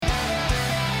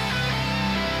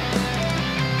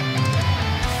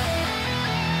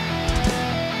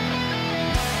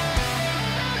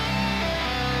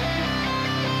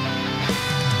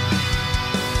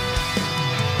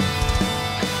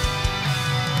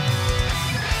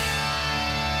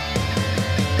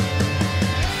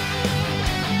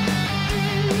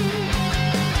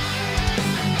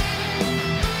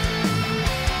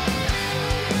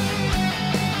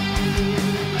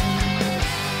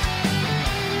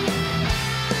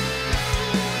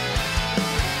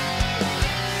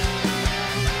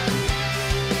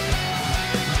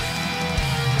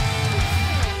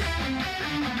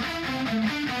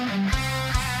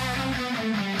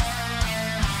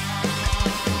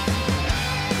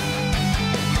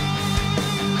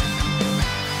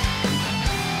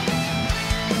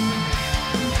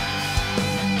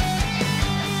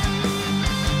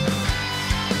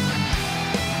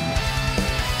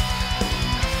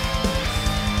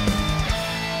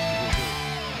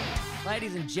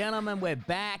Ladies and gentlemen, we're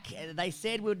back. They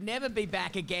said we'd never be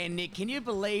back again, Nick. Can you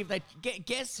believe they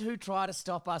guess who tried to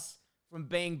stop us from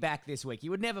being back this week? You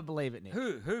would never believe it, Nick.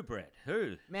 Who, Brett?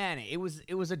 Who? Man, it was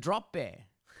a drop bear.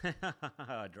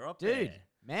 Drop Dude, bear.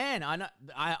 man, I know.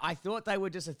 I thought they were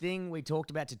just a thing we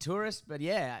talked about to tourists, but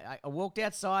yeah, I walked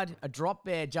outside, a drop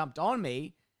bear jumped on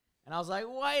me, and I was like,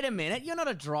 wait a minute, you're not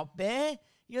a drop bear,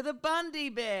 you're the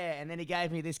Bundy bear. And then he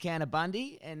gave me this can of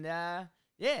Bundy, and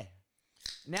yeah.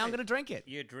 Now I'm going to drink it.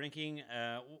 You're drinking,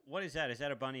 what is that? Is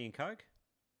that a Bunny and Coke?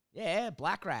 Yeah,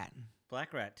 Black Rat.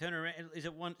 Black Rat. Turn around. Is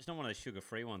it one? It's not one of those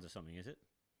sugar-free ones or something, is it?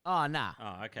 Oh, nah.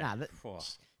 Oh, okay. Nah,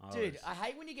 dude, I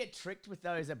hate when you get tricked with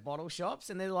those at bottle shops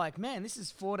and they're like, man, this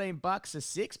is $14 a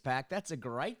six-pack. That's a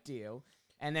great deal.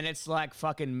 And then it's like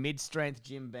fucking mid-strength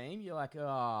Jim Beam. You're like,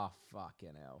 oh,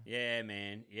 fucking hell. Yeah,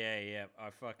 man. Yeah. I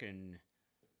fucking...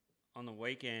 On the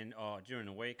weekend, during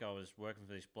the week, I was working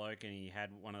for this bloke and he had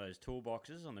one of those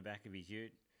toolboxes on the back of his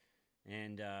ute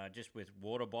and just with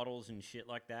water bottles and shit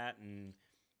like that. And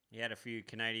he had a few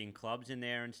Canadian clubs in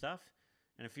there and stuff.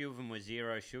 And a few of them were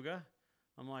zero sugar.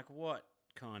 I'm like, what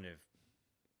kind of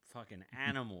fucking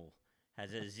animal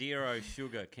has a zero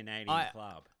sugar Canadian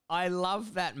club? I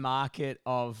love that market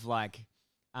of like...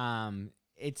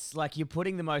 it's like you're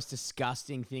putting the most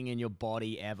disgusting thing in your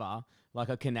body ever, like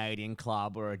a Canadian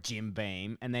club or a Jim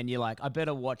Beam, and then you're like, I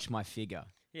better watch my figure.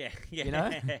 Yeah. You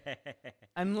know?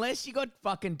 Unless you got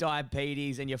fucking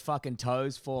diabetes and your fucking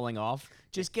toes falling off,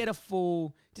 just get a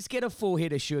full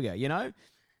hit of sugar, you know?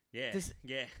 Yeah.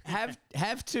 Yeah.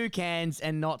 Have 2 cans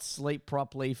and not sleep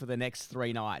properly for the next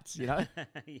 3 nights, you know?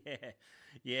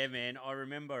 Yeah, man. I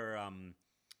remember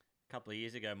couple of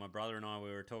years ago, my brother and I,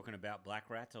 we were talking about black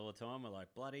rats all the time. We're like,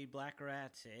 bloody black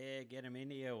rats, yeah, get them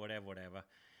into you, whatever.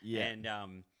 Yeah.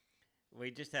 And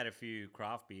we just had a few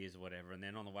craft beers or whatever, and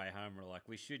then on the way home, we're like,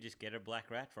 we should just get a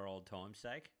black rat for old time's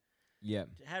sake. Yeah.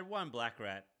 Had one black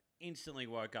rat, instantly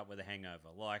woke up with a hangover.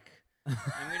 Like, and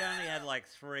we'd only had like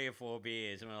 3 or 4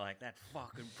 beers, and we're like, that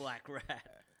fucking black rat.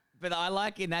 But I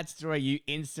like in that story, you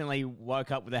instantly woke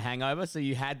up with a hangover, so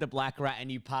you had the black rat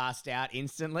and you passed out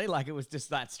instantly, like it was just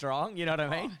that strong, you know what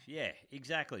I mean? Yeah,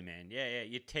 exactly, man. Yeah.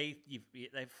 Your teeth,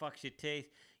 they fucks your teeth.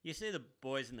 You see the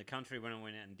boys in the country when I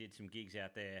went out and did some gigs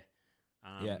out there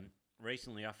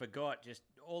recently, I forgot, just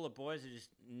all the boys are just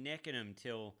necking them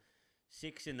till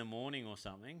 6 in the morning or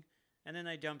something, and then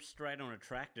they jump straight on a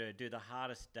tractor, do the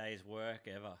hardest day's work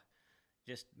ever,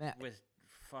 just with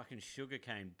fucking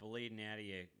sugarcane bleeding out of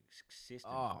your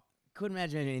system. Oh, couldn't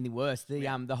imagine anything worse.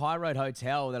 The High Road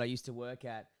Hotel that I used to work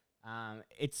at,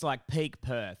 it's like peak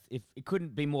Perth. If it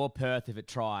couldn't be more Perth if it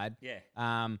tried. Yeah.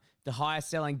 The highest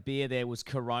selling beer there was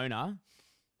Corona,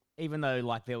 even though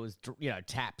like there was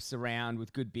taps around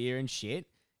with good beer and shit.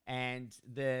 And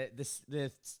the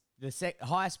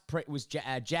highest was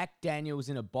Jack Daniels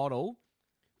in a bottle,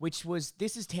 which was,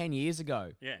 this is 10 years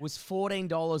ago. Yeah. Was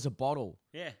 $14 a bottle.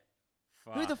 Yeah.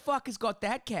 Fuck. Who the fuck has got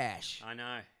that cash? I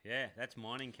know. Yeah, that's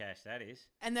mining cash, that is.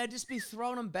 And they'd just be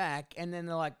throwing them back, and then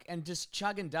they're like, and just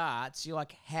chugging darts. You're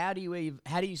like, how do you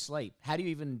sleep? How do you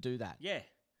even do that? Yeah.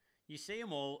 You see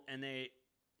them all, and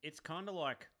it's kind of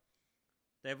like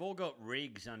they've all got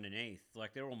rigs underneath.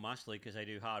 Like, they're all muscly because they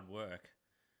do hard work.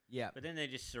 Yeah. But then they're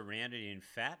just surrounded in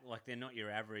fat. Like, they're not your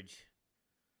average...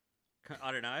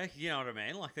 I don't know. You know what I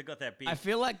mean? Like, they've got that big... I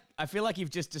feel like you've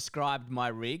just described my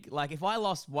rig. Like, if I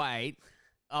lost weight,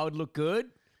 I would look good,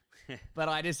 but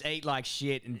I just eat like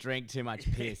shit and drink too much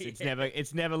piss.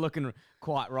 It's never looking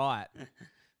quite right.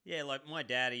 Yeah, like my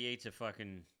dad, he eats a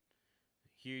fucking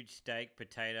huge steak,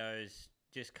 potatoes,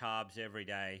 just carbs every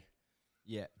day.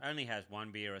 Yeah. Only has 1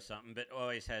 beer or something, but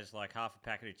always has like half a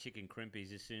packet of chicken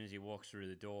crimpies as soon as he walks through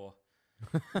the door.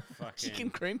 Fucking, chicken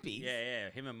crimpies? Yeah.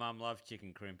 Him and Mum love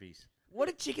chicken crimpies. What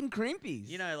are chicken crimpies?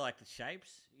 You know, like the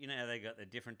shapes? You know how they got the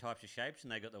different types of shapes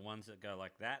and they got the ones that go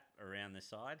like that around the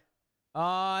side?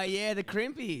 Oh, yeah, the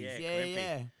crimpies.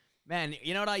 Yeah. Man,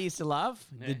 you know what I used to love?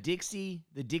 Yeah.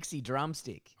 The Dixie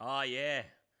drumstick. Oh, yeah.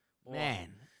 Oh, man.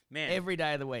 Every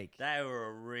day of the week. They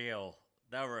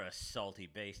were a salty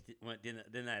beast, didn't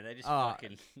they? They just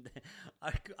fucking...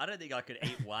 I don't think I could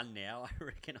eat one now. I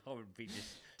reckon I would be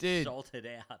just salted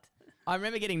out. I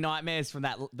remember getting nightmares from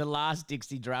that. The last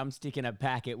Dixie drumstick in a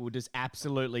packet will just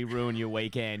absolutely ruin your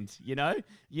weekend, you know?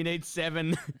 You need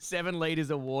 7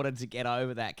 litres of water to get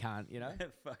over that cunt, you know?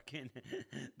 Fucking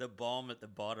the bomb at the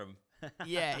bottom.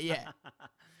 Yeah.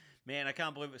 Man, I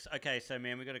can't believe it. Okay, so,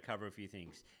 man, we've got to cover a few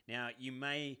things. Now, you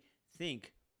may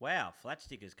think... Wow, flat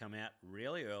stickers come out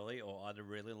really early or either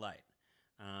really late.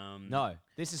 No,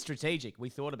 this is strategic. We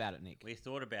thought about it, Nick. We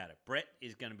thought about it. Brett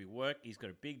is going to be he's got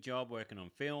a big job working on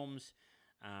films.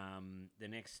 the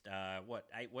next,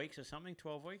 8 weeks or something,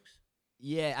 12 weeks?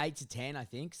 Yeah, 8 to 10, I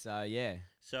think. So, yeah.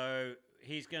 So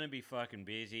he's going to be fucking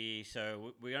busy.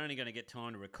 So we're only going to get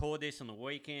time to record this on the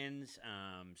weekends.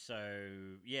 So,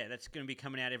 yeah, that's going to be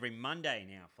coming out every Monday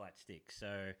now, Flat Stick.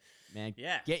 So, Man,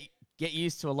 yeah. get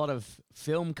used to a lot of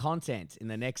film content in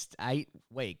the next 8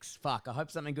 weeks. Fuck, I hope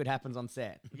something good happens on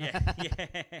set. Yeah,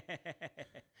 yeah.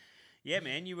 Yeah,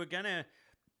 man, you were going to...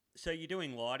 So you're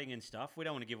doing lighting and stuff. We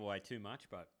don't want to give away too much,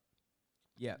 but...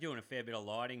 Yeah. Doing a fair bit of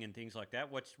lighting and things like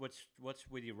that. What's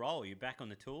with your role? You back on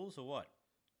the tools or what?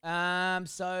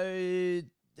 So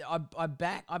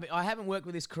I haven't worked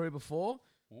with this crew before,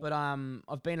 but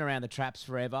I've been around the traps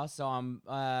forever. So I'm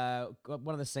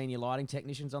one of the senior lighting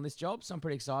technicians on this job. So I'm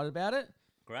pretty excited about it.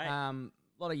 Great. A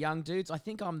lot of young dudes. I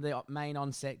think I'm the main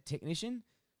on-set technician.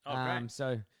 Oh, great.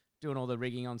 So doing all the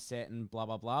rigging on set and blah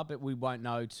blah blah. But we won't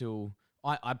know till.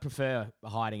 I prefer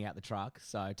hiding out the truck,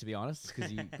 so to be honest,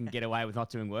 because you can get away with not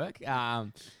doing work.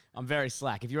 I'm very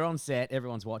slack. If you're on set,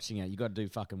 everyone's watching it. You got to do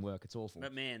fucking work. It's awful.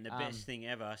 But man, the best thing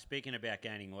ever. Speaking about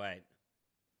gaining weight,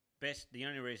 the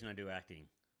only reason I do acting,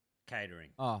 catering.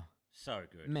 Oh, so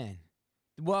good, man.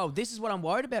 Well, this is what I'm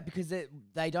worried about because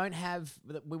they don't have.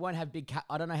 We won't have big.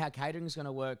 I don't know how catering is going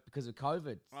to work because of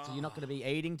COVID. So you're not going to be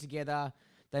eating together.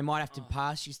 They might have to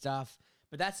pass you stuff.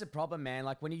 But that's the problem, man.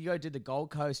 Like when you go do the Gold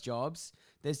Coast jobs,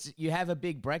 you have a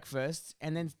big breakfast,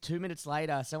 and then 2 minutes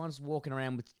later, someone's walking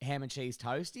around with ham and cheese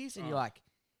toasties, and you're like,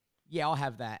 "Yeah, I'll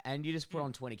have that," and you just put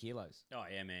on 20 kilos. Oh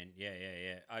yeah, man.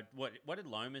 Yeah. What did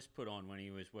Lomas put on when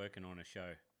he was working on a show?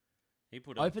 He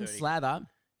put on Open 30. slather.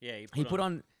 Yeah, he put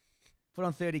on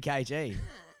 30 kg.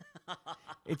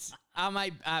 It's our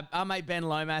mate Ben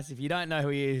Lomas. If you don't know who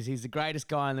he is, he's the greatest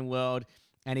guy in the world.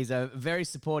 And he's a very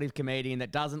supportive comedian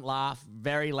that doesn't laugh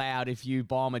very loud if you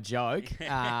bomb a joke.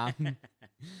 The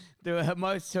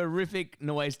most horrific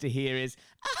noise to hear is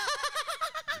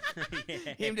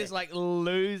him just like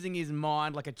losing his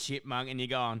mind like a chipmunk, and you're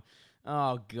going,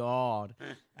 "Oh God,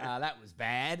 that was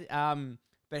bad."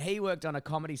 But he worked on a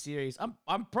comedy series.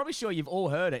 I'm probably sure you've all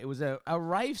heard it. It was a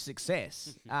rave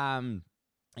success.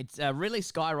 It's really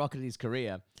skyrocketed his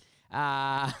career.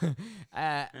 I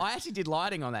actually did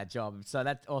lighting on that job, so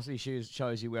that also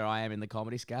shows you where I am in the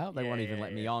comedy scale. They won't even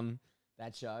let me on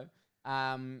that show.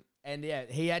 And yeah,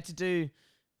 he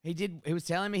was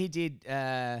telling me he did,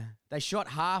 they shot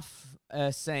half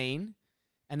a scene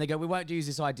and they go, "We won't use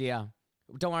this idea.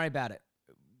 Don't worry about it.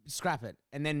 Scrap it."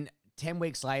 And then 10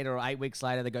 weeks later or 8 weeks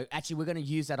later, they go, "Actually, we're going to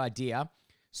use that idea.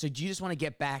 So do you just want to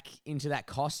get back into that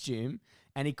costume?"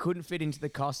 And he couldn't fit into the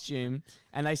costume,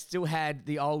 and they still had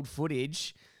the old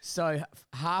footage. So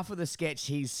half of the sketch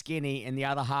he's skinny, and the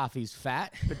other half he's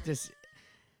fat. But just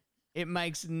it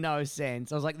makes no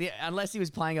sense. I was like, unless he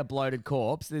was playing a bloated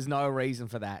corpse, there's no reason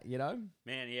for that, you know?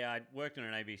 Man, yeah, I worked on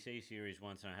an ABC series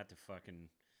once, and I had to fucking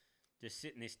just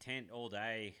sit in this tent all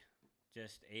day,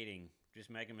 just eating, just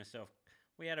making myself.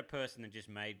 We had a person that just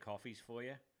made coffees for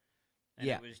you, and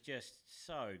it was just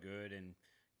so good. And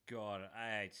God,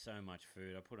 I ate so much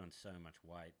food. I put on so much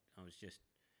weight. I was just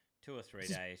 2 or 3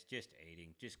 days just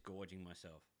eating, just gorging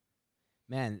myself.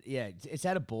 Man, yeah, it's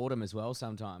out of boredom as well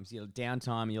sometimes. You're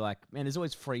downtime, you're like, man, there's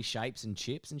always free shapes and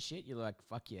chips and shit. You're like,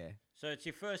 fuck yeah. So it's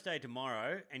your first day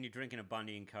tomorrow, and you're drinking a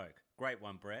Bundy and Coke. Great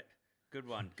one, Brett. Good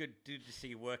one. Good to see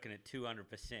you working at 200%.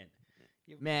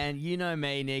 Man, you know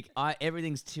me, Nick.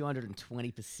 Everything's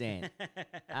 220%.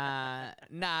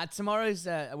 Tomorrow's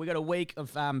we got a week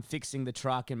of fixing the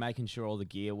truck and making sure all the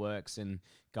gear works and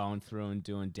going through and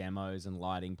doing demos and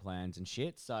lighting plans and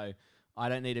shit. So I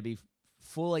don't need to be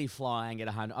fully flying at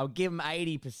 100. I'll give them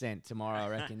 80% tomorrow, I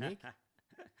reckon, Nick.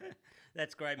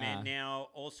 That's great, man. Now,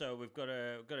 also, we've got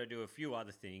to do a few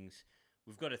other things.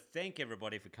 We've got to thank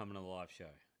everybody for coming to the live show.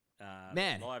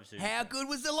 Man, live Zoom how show. good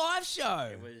was the live show?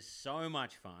 It was so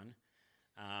much fun.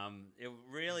 It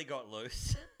really got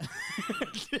loose.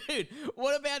 Dude,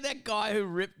 what about that guy who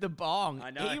ripped the bong? I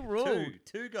know. He ruled.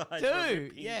 Two guys.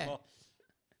 Yeah.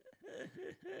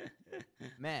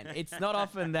 Man, it's not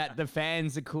often that the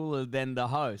fans are cooler than the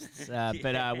hosts,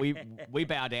 but we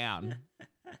bow down.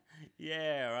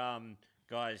 Yeah,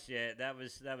 guys. Yeah, that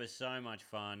was so much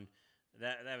fun.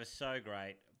 That was so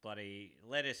great. Bloody,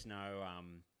 let us know.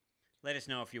 Let us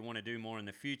know if you want to do more in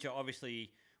the future.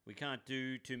 Obviously, we can't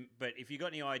do too, but if you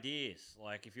got any ideas,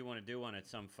 like if you want to do one at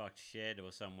some fucked shed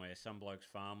or somewhere, some bloke's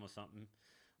farm or something,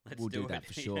 we'll do that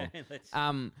for sure.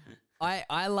 Yeah,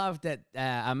 I love that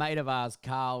a mate of ours,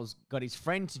 Carl's, got his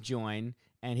friend to join,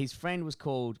 and his friend was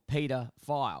called Peter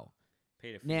File.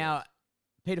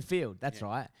 Peter Field, that's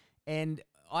right. And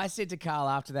I said to Carl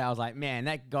after that, I was like, man,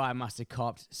 that guy must have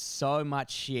copped so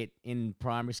much shit in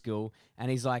primary school.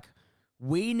 And he's like,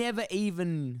 We never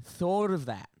even thought of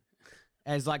that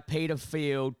as like Peter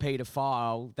Field, Peter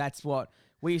File. That's what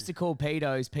we used to call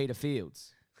pedos, Peter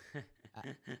Fields.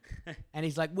 And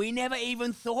he's like, we never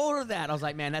even thought of that. I was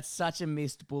like, man, that's such a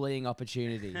missed bullying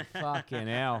opportunity. Fucking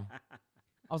hell.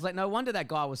 I was like, no wonder that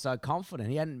guy was so confident.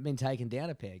 He hadn't been taken down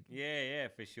a peg. Yeah,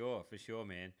 for sure,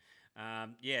 man.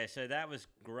 Yeah, so that was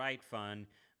great fun.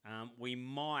 We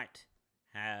might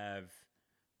have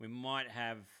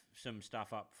some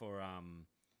stuff up for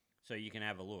so you can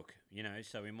have a look.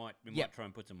 So we might try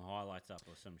and put some highlights up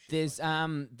or some shit.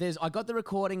 There's I got the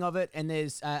recording of it, and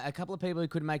there's a couple of people who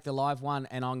couldn't make the live one,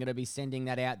 and I'm going to be sending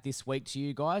that out this week to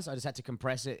you guys. I just had to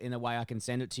compress it in a way I can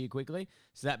send it to you quickly,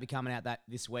 so that'll be coming out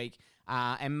this week.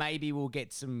 And maybe we'll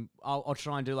get some. I'll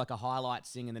try and do like a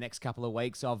highlights thing in the next couple of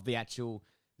weeks of the actual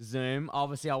Zoom.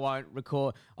 Obviously, I won't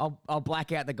record. I'll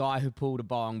black out the guy who pulled a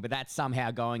bong, but that's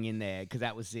somehow going in there because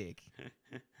that was sick.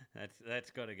 That's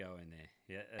got to go in there.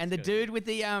 Yeah. And the dude with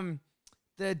the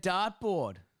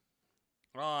dartboard.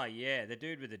 Oh yeah, the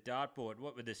dude with the dartboard.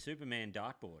 What with the Superman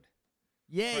dartboard?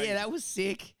 Yeah, Crazy. yeah, that was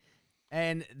sick.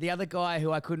 And the other guy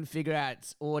who I couldn't figure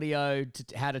out audio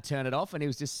to how to turn it off, and he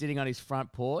was just sitting on his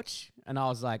front porch, and I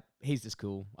was like, he's just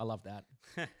cool. I love that.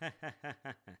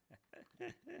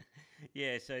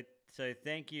 Yeah, so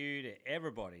thank you to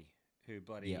everybody who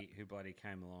bloody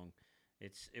came along.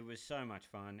 It was so much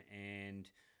fun, and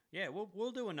yeah,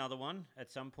 we'll do another one at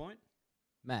some point.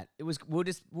 Matt,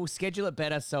 we'll schedule it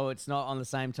better so it's not on the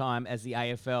same time as the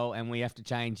AFL, and we have to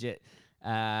change it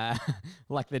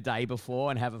like the day before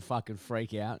and have a fucking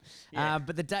freak out. Yeah.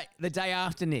 But the day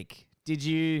after, Nick, did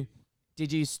you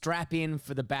strap in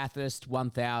for the Bathurst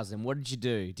 1000? What did you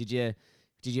do? Did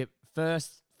you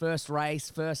first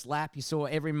race, first lap? You saw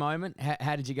every moment.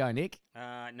 How did you go, Nick?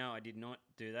 No, I did not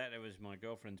do that. It was my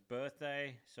girlfriend's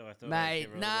birthday, so I thought Mate, I'd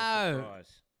give her a little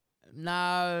surprise.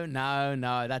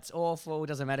 No, that's awful. It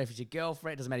doesn't matter if it's your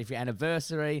girlfriend. It doesn't matter if your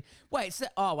anniversary. Wait,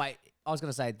 I was going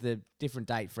to say the different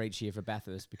date for each year for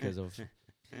Bathurst because of.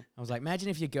 I was like, imagine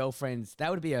if your girlfriend's.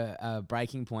 That would be a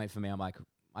breaking point for me. I'm like,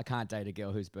 I can't date a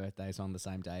girl whose birthday is on the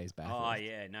same day as Bathurst. Oh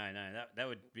yeah, no, that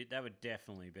would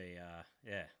definitely be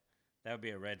that would be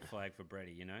a red flag for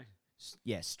Brady,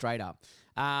 Yeah, straight up.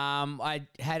 I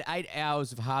had 8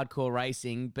 hours of hardcore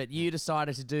racing, but you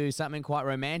decided to do something quite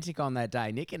romantic on that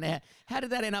day, Nick. And how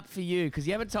did that end up for you? Because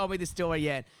you haven't told me the story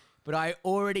yet, but I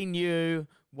already knew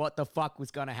what the fuck was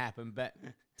going to happen. But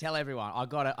tell everyone. I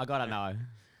gotta know.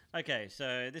 Okay,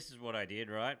 so this is what I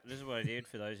did, right? This is what I did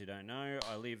for those who don't know.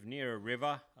 I live near a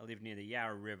river. I live near the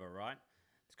Yarra River, right?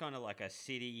 It's kind of like a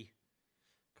city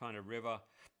kind of river.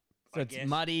 So it's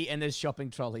muddy and there's shopping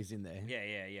trolleys in there.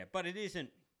 Yeah. But it isn't.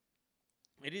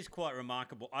 It is quite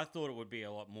remarkable. I thought it would be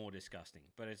a lot more disgusting,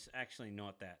 but it's actually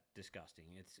not that disgusting.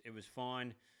 It was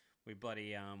fine. We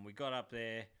we got up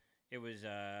there. It was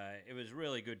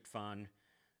really good fun.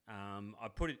 I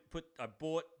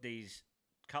bought these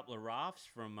couple of rafts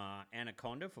from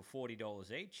Anaconda for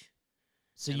 $40 each.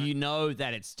 So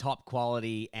that it's top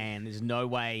quality and there's no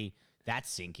way that's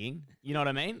sinking. You know what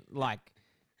I mean? Like.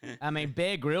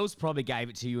 Bear Grylls probably gave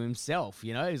it to you himself,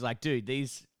 He's like, dude,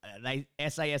 these,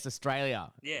 SAS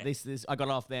Australia. Yeah. This, I got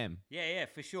off them. Yeah,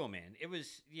 for sure, man. It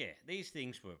was, these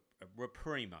things were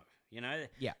primo,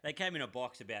 Yeah. They came in a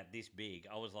box about this big.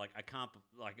 I was like,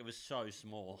 it was so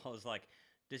small. I was like,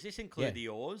 does this include the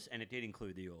oars? And it did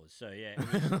include the oars. So, yeah.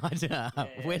 It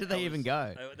was, Where did they even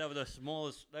go? They were the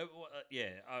smallest.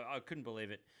 I couldn't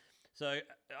believe it. So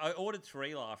I ordered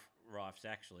 3 rafts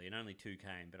actually, and only 2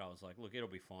 came. But I was like, look, it'll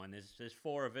be fine. There's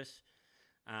 4 of us.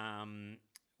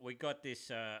 We got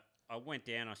this. I went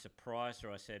down. I surprised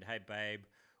her. I said, hey babe,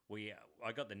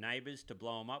 I got the neighbours to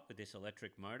blow them up with this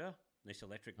electric motor, this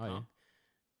electric pump. Yeah.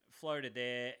 Floated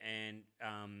there, and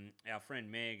our friend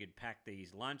Meg had packed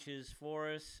these lunches for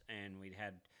us, and we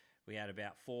had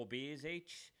about 4 beers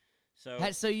each.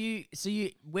 So you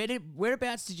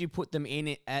whereabouts did you put them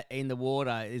in the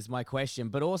water is my question.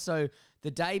 But also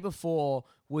the day before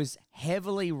was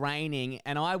heavily raining,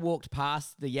 and I walked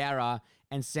past the Yarra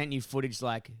and sent you footage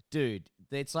like, dude,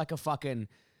 it's like a fucking,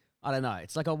 I don't know,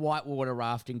 it's like a whitewater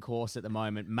rafting course at the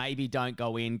moment. Maybe don't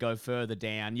go in, go further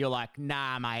down. You're like,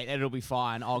 nah, mate, it'll be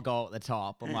fine. I'll go at the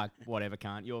top. I'm like, whatever,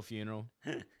 can't. Your funeral.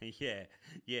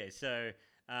 Yeah. So,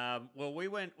 well, we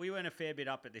went a fair bit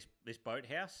up at this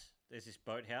boathouse. There's this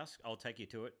boathouse. I'll take you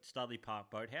to it. Studley Park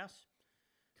Boathouse.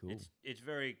 Cool. It's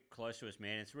very close to us,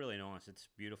 man. It's really nice. It's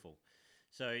beautiful.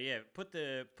 So yeah, put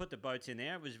the boats in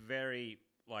there. It was very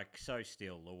so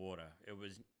still, the water. It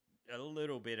was a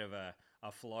little bit of a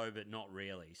flow, but not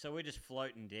really. So we're just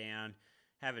floating down,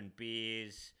 having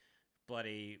beers,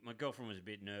 my girlfriend was a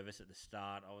bit nervous at the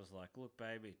start. I was like, look,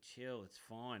 baby, chill. It's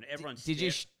fine. Everyone's Did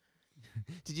you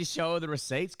did you show her the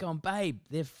receipts? Going, babe,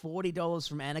 they're $40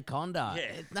 from Anaconda. Yeah,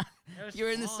 It's not, that was you're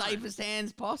in the fine. safest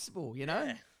hands possible, you know?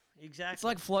 Yeah, exactly. It's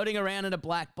like floating around in a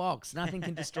black box. Nothing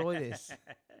can destroy this.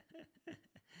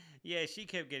 Yeah, she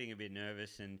kept getting a bit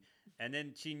nervous, and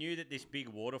then she knew that this big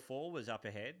waterfall was up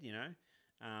ahead, you know,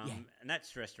 Yeah. and that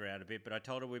stressed her out a bit. But I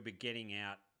told her we'd be getting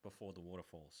out before the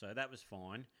waterfall, so that was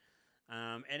fine.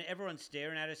 And everyone's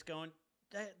staring at us, going,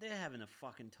 they're having the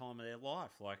fucking time of their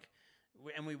life, like.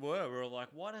 We were like,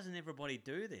 why doesn't everybody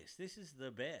do this? This is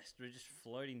the best. We're just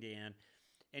floating down.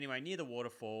 Anyway, near the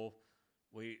waterfall,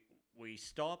 we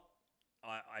stopped.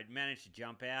 I managed to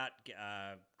jump out,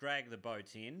 drag the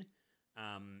boats in,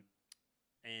 and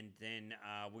then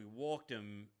we walked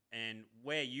them. And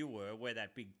where you were, where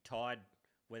that big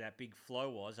flow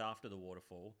was after the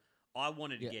waterfall, I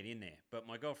wanted to get in there, but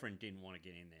my girlfriend didn't want to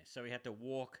get in there. So we had to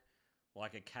walk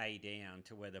like a K down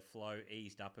to where the flow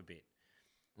eased up a bit.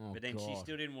 Oh, But then she God.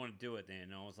 still didn't want to do it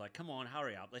then. I was like, come on,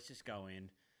 hurry up. Let's just go in.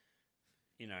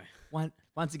 You know.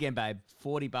 Once again, babe,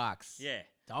 $40. Yeah.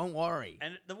 Don't worry.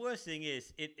 And the worst thing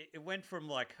is, it went from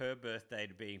like her birthday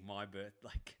to being my birth.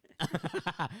 Like,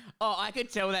 Oh, I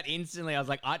could tell that instantly. I was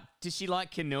like, does she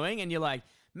like canoeing? And you're like,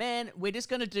 man, we're just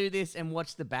going to do this and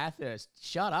watch the Bathurst.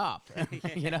 Shut up.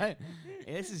 You know?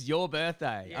 This is your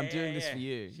birthday. I'm doing this for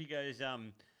you. She goes,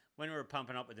 when we were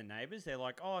pumping up with the neighbours, they're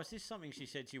like, oh, is this something she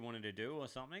said she wanted to do or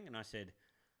something? And I said,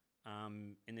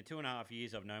 in the 2.5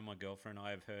 years I've known my girlfriend,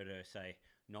 I have heard her say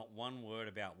not one word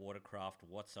about watercraft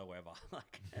whatsoever.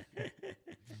 Like,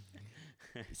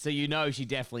 So you know she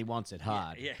definitely wants it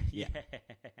hard. Yeah.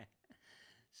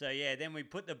 So, yeah, then we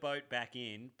put the boat back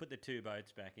in, put the two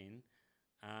boats back in,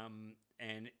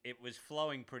 and it was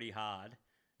flowing pretty hard.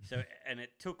 So, and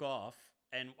it took off,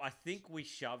 and I think we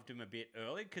shoved him a bit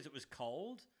early because it was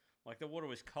cold. Like, the water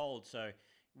was cold, so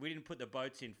we didn't put the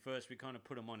boats in first. We kind of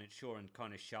put them on its shore and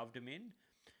kind of shoved them in.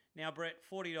 Now, Brett,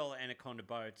 $40 Anaconda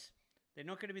boats, they're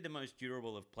not going to be the most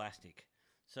durable of plastic.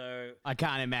 So I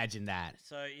can't imagine that.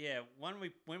 So yeah, when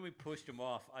we pushed them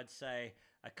off, I'd say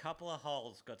a couple of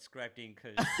holes got scraped in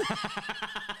because.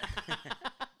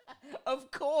 Of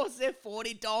course, they're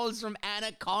 $40 from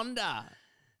Anaconda.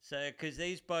 So because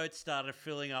these boats started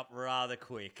filling up rather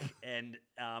quick, and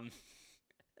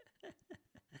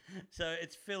so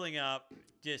it's filling up,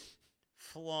 just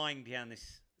flying down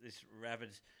this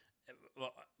rapids.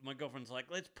 Well, my girlfriend's like,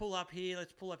 let's pull up here,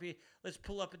 let's pull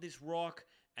up at this rock.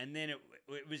 And then it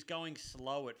was going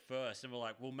slow at first, and we're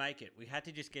like, we'll make it. We had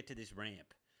to just get to this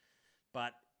ramp.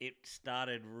 But it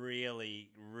started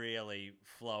really, really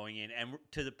flowing in, and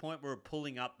to the point where we're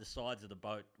pulling up the sides of the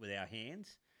boat with our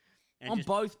hands. And on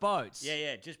both boats?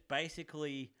 Yeah, just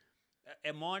basically,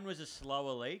 and mine was a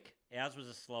slower leak. Ours was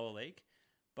a slower leak.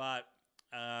 But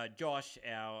Josh,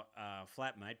 our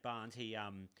flatmate, Barnes,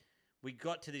 we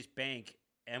got to this bank,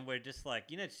 and we're just like,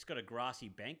 it's just got a grassy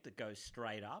bank that goes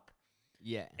straight up.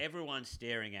 Yeah. Everyone's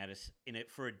staring at us in it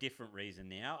for a different reason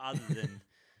now, other than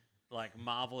like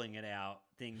marveling at our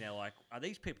thing. They're like, are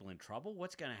these people in trouble?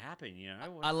 What's going to happen?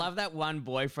 I love that one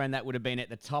boyfriend that would have been at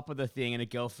the top of the thing and a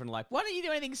girlfriend like, why don't you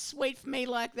do anything sweet for me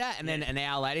like that? And then an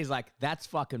hour later, he's like, that's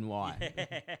fucking why.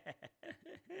 Yeah.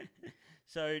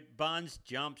 So Barnes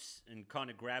jumps and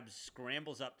kind of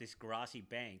scrambles up this grassy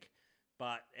bank.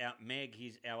 But Meg,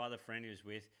 our other friend he was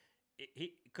with,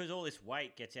 because all this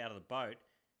weight gets out of the boat,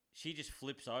 she just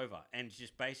flips over and is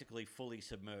just basically fully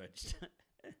submerged.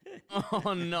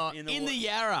 Oh, no. In the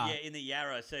Yarra? Yeah, in the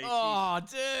Yarra. So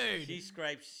dude.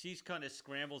 She kind of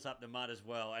scrambles up the mud as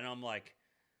well. And I'm like,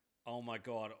 oh, my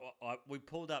God. We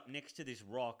pulled up next to this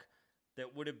rock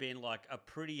that would have been like a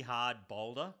pretty hard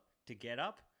boulder to get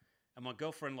up. And my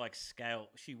girlfriend, like,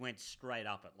 she went straight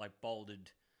up it, like bouldered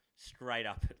straight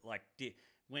up it, like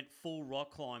went full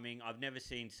rock climbing. I've never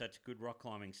seen such good rock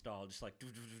climbing style. Just like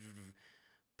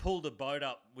pulled the boat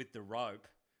up with the rope.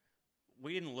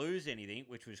 We didn't lose anything,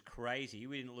 which was crazy.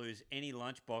 We didn't lose any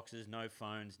lunch boxes, no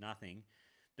phones, nothing.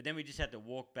 But then we just had to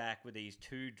walk back with these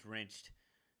two drenched,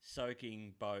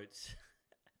 soaking boats.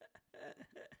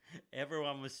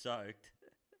 Everyone was soaked.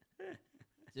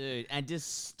 Dude, and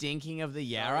just stinking of the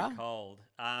Yarra? So cold.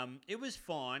 It was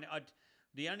fine.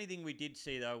 The only thing we did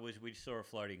see, though, was we saw a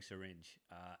floating syringe.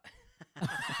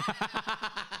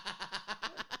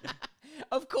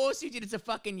 Of course you did. It's a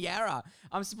fucking Yarra.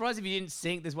 I'm surprised if you didn't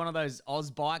sink. There's one of those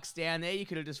Oz bikes down there. You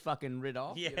could have just fucking rid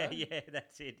off. Yeah,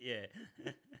 that's it, yeah.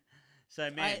 So,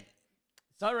 man.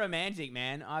 So romantic,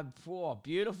 man.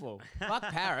 Beautiful. Fuck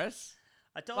Paris.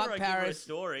 I told her Fuck I'd give her a Paris.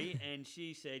 story, and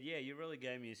she said, "Yeah, you really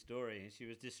gave me a story." And she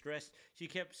was distressed. She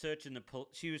kept searching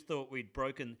she was thought we'd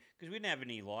broken because we didn't have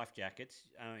any life jackets.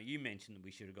 You mentioned that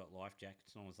we should have got life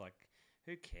jackets, and I was like,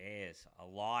 "Who cares? A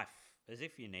life, as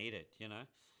if you need it, you know."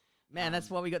 Man, that's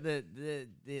why we got the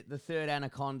third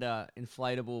Anaconda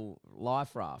inflatable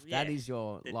life raft. Yeah, That is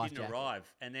your it life didn't jacket.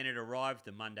 arrive, and then it arrived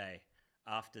the Monday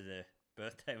after the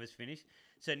birthday was finished.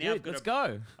 So now Dude, let's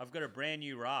go. I've got a brand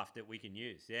new raft that we can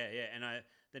use. Yeah, yeah, and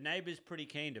the neighbour's pretty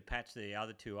keen to patch the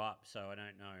other two up, so I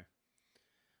don't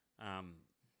know.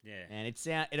 Yeah. Man,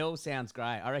 it all sounds great.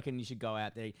 I reckon you should go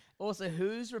out there. Also,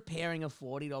 who's repairing a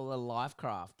 $40 life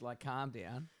craft? Like, calm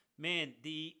down. Man,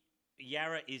 the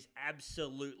Yarra is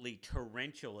absolutely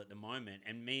torrential at the moment,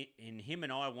 and him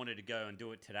and I wanted to go and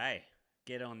do it today.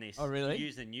 Get on this. Oh, really?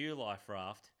 Use the new life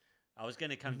raft. I was going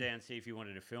to come down and see if you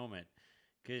wanted to film it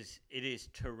because it is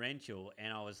torrential,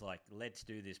 and I was like, "Let's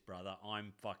do this, brother.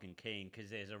 I'm fucking keen because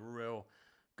there's a real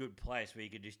good place where you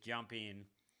could just jump in."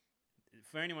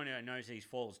 For anyone who knows these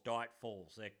falls, Dight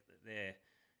Falls,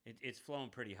 it's flowing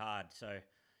pretty hard. So,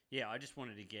 yeah, I just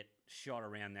wanted to get shot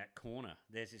around that corner.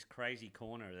 There's this crazy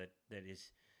corner that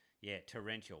is, yeah,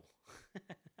 torrential.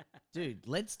 Dude,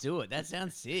 let's do it. That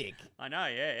sounds sick. I know,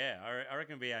 yeah. I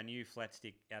reckon it'll be our new flat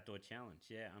stick outdoor challenge.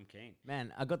 Yeah, I'm keen.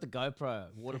 Man, I got the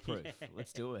GoPro, waterproof. Yeah.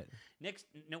 Let's do it.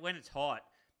 When it's hot,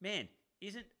 man,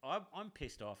 I'm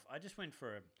pissed off. I just went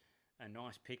for a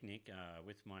nice picnic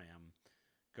with my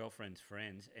girlfriend's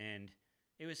friends, and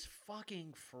it was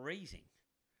fucking freezing.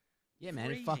 Yeah, man, it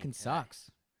Freezing fucking today.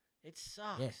 sucks. It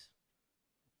sucks. Yeah.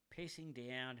 Pissing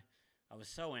down. I was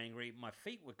so angry. My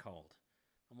feet were cold.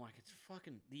 I'm like, it's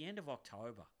fucking the end of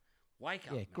October. Wake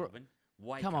up, Yeah, Melbourne.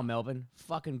 Wake Come up. on, Melbourne.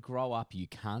 Fucking grow up, you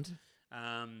cunt.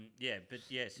 Yeah, but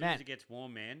yeah, as soon as it gets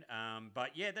warm, man.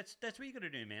 But yeah, that's what you got to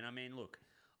do, man. I mean, look,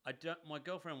 my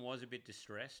girlfriend was a bit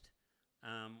distressed.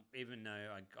 Even though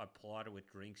I plied her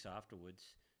with drinks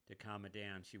afterwards to calm her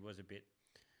down, she was a bit.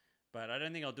 But I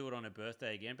don't think I'll do it on her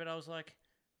birthday again. But I was like,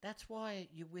 that's why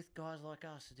you're with guys like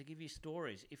us, to give you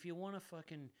stories. If you want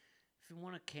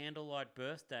a candlelight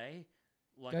birthday,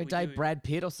 like Go we date do, Brad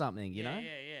Pitt or something, you know?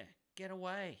 yeah, get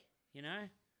away, you know.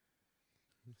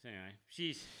 So anyway,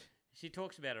 she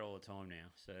talks about it all the time now,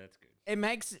 so that's good. It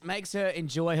makes her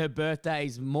enjoy her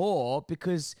birthdays more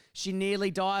because she nearly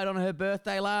died on her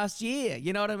birthday last year.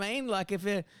 You know what I mean? Like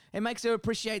it makes her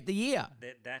appreciate the year.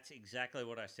 That's exactly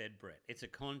what I said, Brett. It's a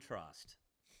contrast.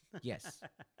 Yes.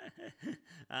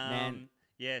 Man,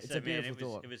 yeah. it's So a man,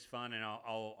 beautiful thought. it was fun, and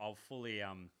I'll fully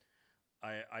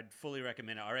I'd fully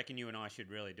recommend it. I reckon you and I should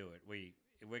really do it.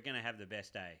 We're gonna have the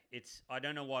best day. I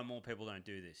don't know why more people don't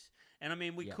do this. And I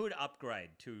mean, we could upgrade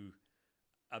to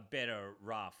a better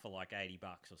raft for like $80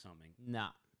 or something. Nah.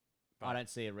 But- I don't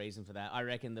see a reason for that. I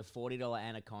reckon the $40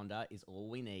 Anaconda is all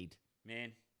we need.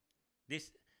 Man,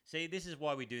 this is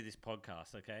why we do this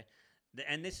podcast, okay?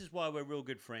 And this is why we're real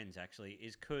good friends, actually,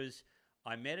 is because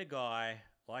I met a guy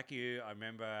like you. I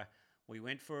remember we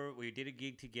did a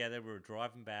gig together. We were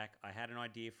driving back. I had an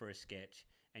idea for a sketch,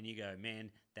 and you go, man,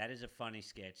 that is a funny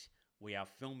sketch. We are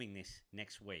filming this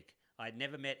next week. I'd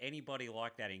never met anybody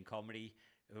like that in comedy.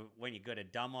 When you got a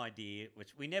dumb idea,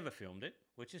 which we never filmed it,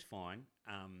 which is fine.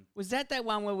 Was that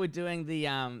one where we're doing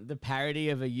the parody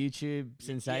of a YouTube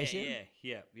sensation?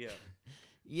 Yeah.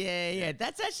 Yeah.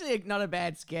 That's actually not a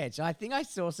bad sketch. I think I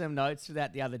saw some notes for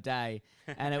that the other day,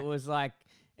 and it's like,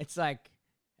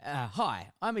 hi,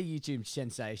 I'm a YouTube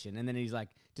sensation. And then he's like,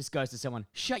 just goes to someone,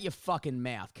 shut your fucking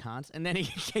mouth, cunt. And then he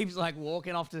keeps like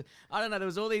walking off to, I don't know, there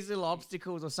was all these little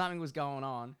obstacles or something was going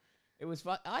on. It was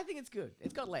fun. I think it's good.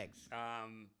 It's got legs.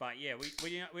 But yeah,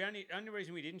 we only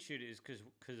reason we didn't shoot it is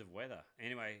because of weather.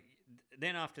 Anyway,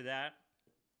 then after that,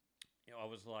 I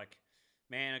was like,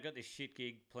 man, I got this shit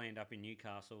gig planned up in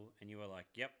Newcastle, and you were like,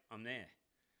 yep, I'm there,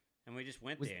 and we just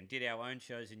went there and did our own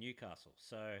shows in Newcastle.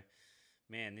 So,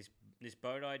 man, this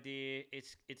boat idea,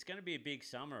 it's going to be a big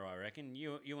summer, I reckon.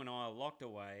 You and I are locked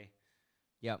away.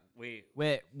 Yep.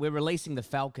 We're releasing the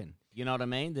Falcon. You know what I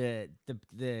mean? The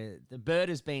bird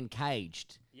has been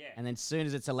caged. Yeah. And then as soon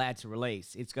as it's allowed to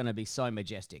release, it's going to be so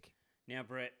majestic. Now,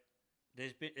 Brett,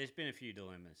 there's been a few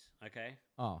dilemmas, okay?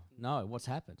 Oh, no. What's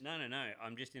happened? No.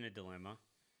 I'm just in a dilemma.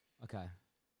 Okay.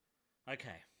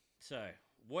 So,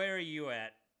 where are you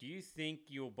at? Do you think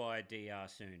you'll buy a DR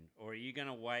soon? Or are you going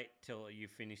to wait till you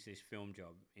finish this film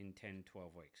job in 10,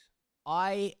 12 weeks?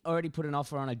 I already put an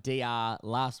offer on a DR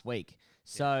last week.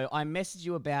 So I messaged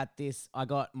you about this. I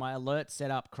got my alert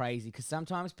set up crazy because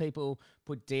sometimes people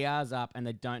put DRs up and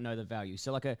they don't know the value.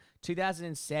 So like a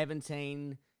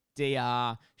 2017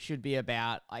 DR should be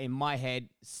about, in my head,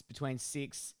 between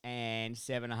 $6,000 and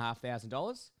 $7,500.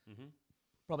 Mm-hmm.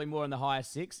 probably more in the higher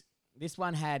six. This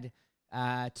one had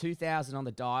 2,000 on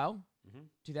the dial,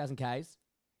 2,000 Ks,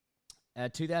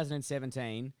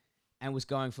 2017, and was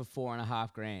going for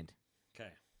 $4,500. Okay.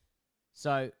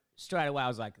 So straight away, I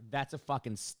was like, that's a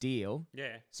fucking steal.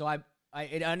 Yeah. So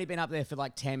it only been up there for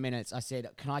like 10 minutes. I said,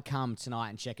 can I come tonight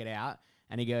and check it out?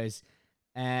 And he goes,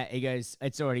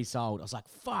 it's already sold. I was like,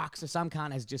 fuck. So some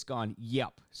cunt has just gone,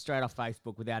 yep, straight off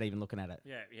Facebook without even looking at it.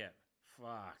 Yeah, yeah.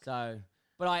 Fuck. So,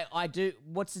 but I do,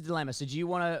 what's the dilemma? So you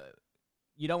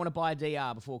don't want to buy a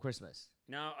DR before Christmas?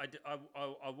 No,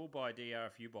 I will buy a DR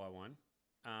if you buy one.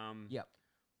 Yep.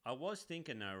 I was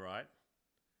thinking though, right?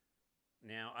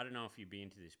 Now, I don't know if you'd be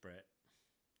into this, Brett.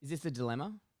 Is this the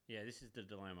dilemma? Yeah, this is the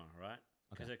dilemma, right?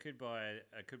 Because Okay.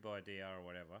 I could buy a DR or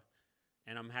whatever,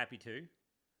 and I'm happy to.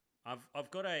 I've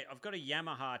got a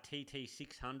Yamaha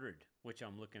TT600, which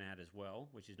I'm looking at as well,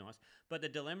 which is nice. But the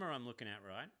dilemma I'm looking at,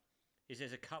 right, is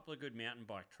there's a couple of good mountain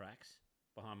bike tracks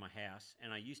behind my house,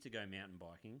 and I used to go mountain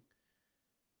biking,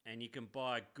 and you can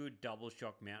buy a good double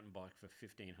shock mountain bike for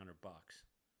 $1,500.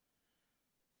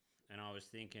 And I was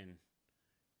thinking,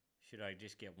 should I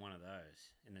just get one of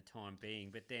those in the time being?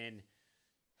 But then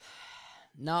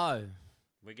No.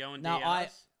 we're going No,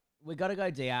 DRs. We got to go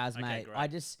DRs, Okay, mate. great. I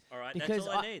just All right, because that's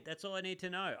all I need. That's all I need to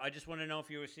know. I just want to know if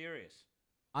you were serious.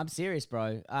 I'm serious,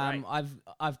 bro. Right.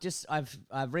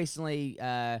 I've recently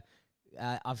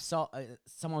I've saw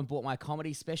someone bought my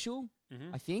comedy special,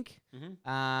 Mhm. I think.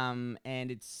 Mhm.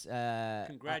 And it's I've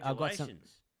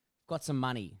Congratulations. got some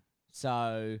money.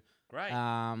 So Great.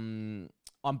 I'm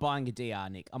buying a DR,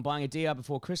 Nick. I'm buying a DR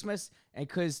before Christmas, and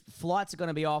because flights are going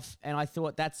to be off, and I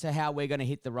thought that's how we're going to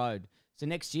hit the road. So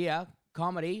next year,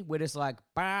 comedy, we're just like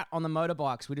on the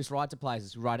motorbikes. We just ride to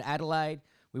places. We ride to Adelaide.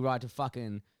 We ride to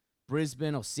fucking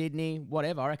Brisbane or Sydney,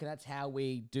 whatever. I reckon that's how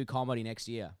we do comedy next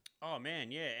year. Oh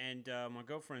man, yeah. And my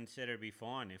girlfriend said it'd be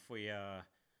fine if we.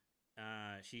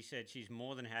 She said she's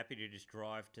more than happy to just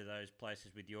drive to those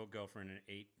places with your girlfriend and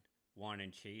eat wine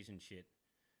and cheese and shit.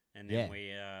 And then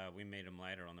we meet them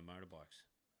later on the motorbikes.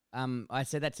 I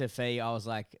said that to Fee. I was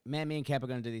like, man, me and Cap are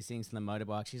going to do these things on the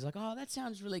motorbike. She's like, oh, that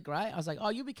sounds really great. I was like, oh,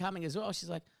 you'll be coming as well. She's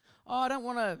like, oh, I don't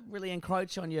want to really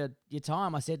encroach on your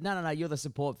time. I said, no, you're the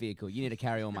support vehicle. You need to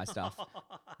carry all my stuff.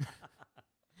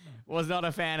 Was not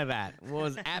a fan of that.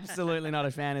 Was absolutely not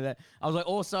a fan of that. I was like,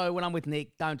 also, when I'm with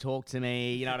Nick, don't talk to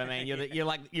me. You know what I mean?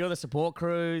 You're the support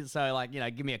crew. So like,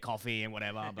 give me a coffee and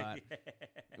whatever. But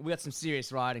we got some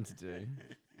serious riding to do.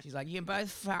 She's like, you can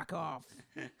both fuck off.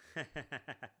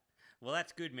 Well,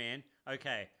 that's good, man.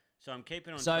 Okay, so I'm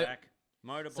keeping on track.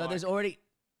 Motorbike. So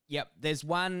there's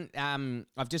one.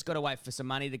 I've just got to wait for some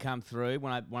money to come through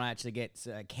when I actually get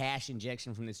a cash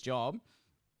injection from this job.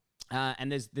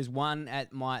 And there's one at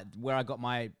where I got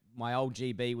my old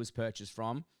GB was purchased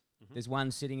from. Mm-hmm. There's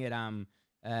one sitting at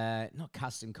not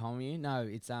Custom Commune. No,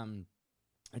 it's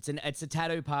a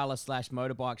tattoo parlor /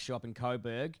 motorbike shop in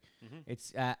Coburg. Mm-hmm.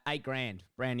 It's $8,000,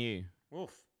 brand new.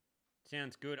 Oof,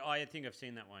 sounds good. I think I've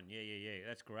seen that one. Yeah.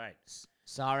 That's great.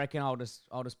 So I reckon I'll just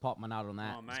pop my nut on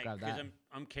that. Oh mate, because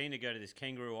I'm keen to go to this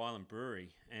Kangaroo Island Brewery,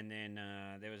 and then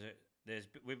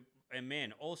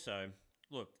also.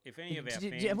 Look, if any of our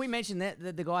fans... Have we mentioned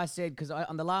that the guy said, because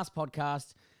on the last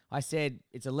podcast, I said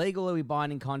it's a legally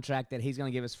binding contract that he's going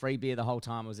to give us free beer the whole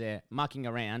time I was there mucking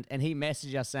around, and he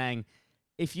messaged us saying,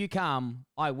 if you come,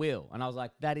 I will. And I was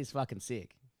like, that is fucking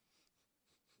sick.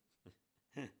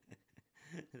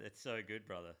 That's so good,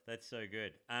 brother. That's so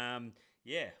good.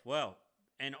 Yeah, well,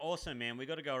 and also, man, we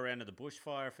got to go around to the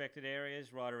bushfire affected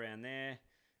areas, right around there.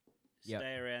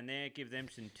 Stay around there, give them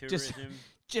some tourism.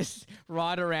 Just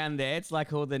right around there. It's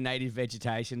like all the native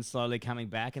vegetation slowly coming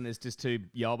back, and there's just two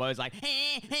yobos like,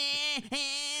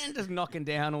 just knocking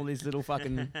down all these little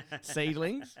fucking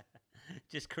seedlings.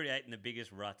 Just creating the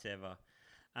biggest ruts ever.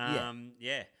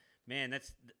 Yeah. Man,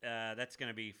 that's going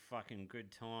to be fucking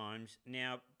good times.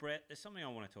 Now, Brett, there's something I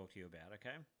want to talk to you about,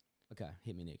 okay? Okay,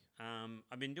 hit me, Nick.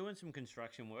 I've been doing some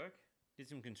construction work. Did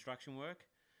some construction work.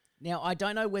 Now, I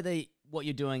don't know whether what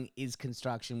you're doing is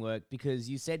construction work, because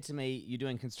you said to me you're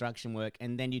doing construction work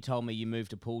and then you told me you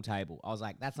moved a pool table. I was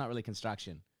like, that's not really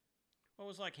construction. Well, it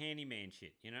was like handyman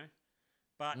shit,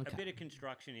 But Okay. A bit of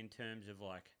construction in terms of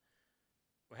like,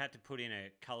 we had to put in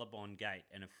a colorbond gate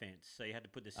and a fence. So you had to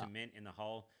put the cement in the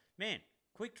hole. Man,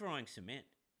 quick drying cement.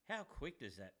 How quick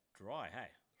does that dry, hey?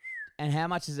 And how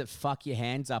much does it fuck your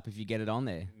hands up if you get it on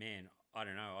there? Man, I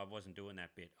don't know. I wasn't doing that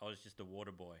bit. I was just a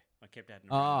water boy. I kept having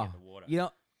to run to get the water.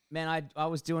 Man, I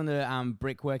was doing the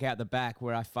brickwork out the back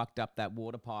where I fucked up that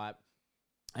water pipe,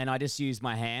 and I just used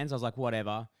my hands. I was like,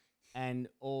 whatever, and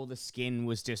all the skin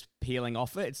was just peeling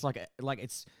off it. It's like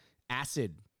it's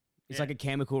acid. It's Yeah. like a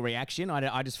chemical reaction.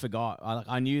 I just forgot.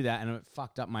 I knew that, and it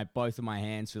fucked up both of my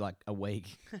hands for like a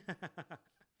week.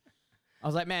 I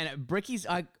was like, man, Bricky's.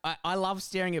 I love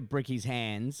staring at Bricky's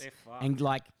hands, They're fucked. and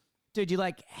like, dude, you're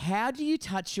like, how do you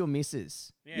touch your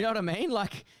missus? Yeah. You know what I mean?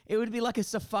 Like, it would be like a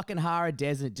fucking Sahara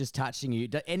desert just touching you.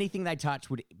 Anything they touch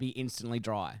would be instantly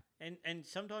dry. And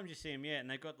sometimes you see them, and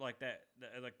they've got like that,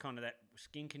 like kind of that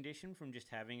skin condition from just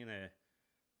having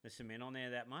the cement on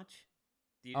there that much.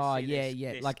 You just Oh, see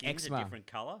yeah, their like skin's eczema. a different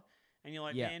color, and you're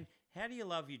like, Yeah. man, how do you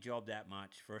love your job that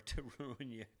much for it to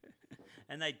ruin you?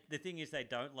 And the thing is, they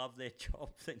don't love their job.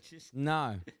 They just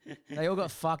No, they all got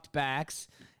fucked backs,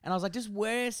 and I was like, just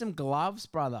wear some gloves,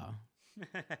 brother.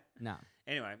 No.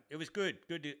 Anyway, it was good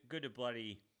to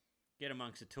bloody get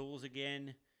amongst the tools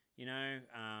again. You know,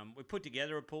 we put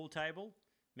together a pool table.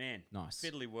 Man, Nice.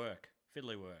 Fiddly work. They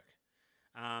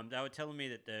were telling me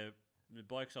that the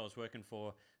blokes I was working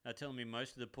for, they're telling me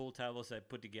most of the pool tables they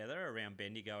put together around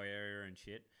Bendigo area and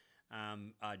shit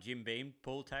are Jim Beam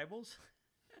pool tables.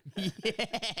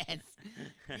 Yes.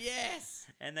 Yes.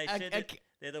 And they said that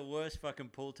they're the worst fucking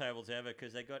pool tables ever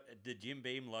because they got the Jim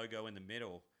Beam logo in the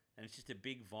middle and it's just a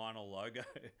big vinyl logo.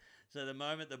 So the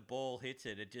moment the ball hits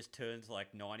it, it just turns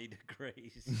like 90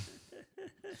 degrees.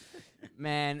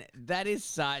 Man, that is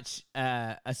such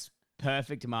a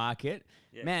perfect market.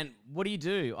 Yeah. Man, what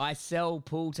do? I sell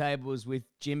pool tables with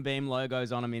Jim Beam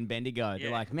logos on them in Bendigo. They're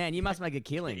Yeah. like, man, you must make a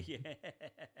killing. Yeah.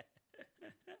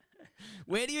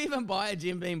 Where do you even buy a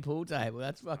Jim Beam pool table?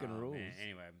 That's fucking Oh, rules. man.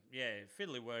 Anyway, yeah,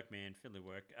 fiddly work, man, fiddly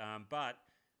work. But,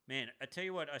 man, I tell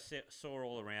you what I saw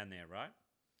all around there, right?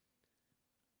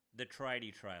 The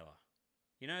tradie trailer.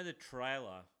 You know the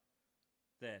trailer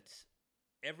that's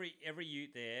every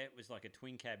ute there was like a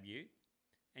twin cab ute?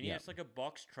 And yeah, Yep. it's like a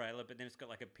box trailer, but then it's got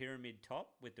like a pyramid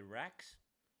top with the racks.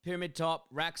 Pyramid top,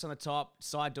 racks on the top,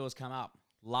 side doors come up.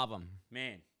 Love them.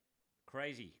 Man,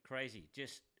 crazy.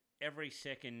 Just every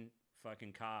second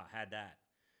fucking car had that.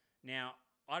 Now,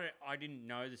 I didn't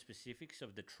know the specifics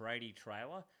of the tradie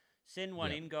trailer. Send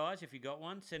one in, guys, if you got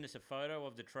one. Send us a photo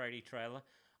of the tradie trailer.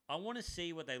 I want to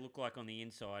see what they look like on the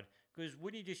inside because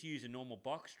wouldn't you just use a normal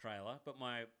box trailer? But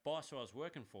my boss who I was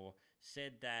working for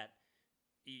said that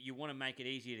you want to make it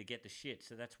easier to get the shit,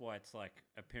 so that's why it's like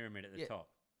a pyramid at the top.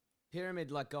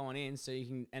 Pyramid like going in so you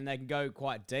can, and they can go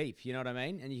quite deep, you know what I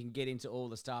mean? And you can get into all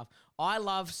the stuff. I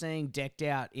love seeing decked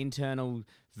out internal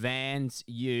vans,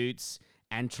 utes,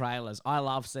 and trailers. I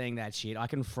love seeing that shit. I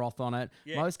can froth on it.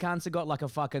 Yeah. Most cunts have got like a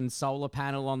fucking solar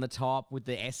panel on the top with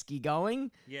the esky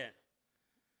going. Yeah.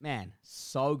 Man,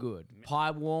 so good.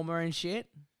 Pie warmer and shit.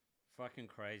 Fucking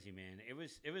crazy, man. It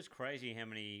was crazy how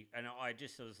many, and I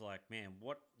just was like, man,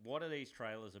 what are these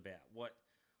trailers about? Wouldn't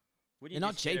you They're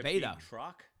not just get cheap a big either.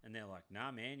 truck? And they're like,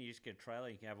 nah, man, you just get a trailer,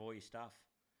 you can have all your stuff.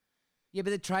 Yeah, but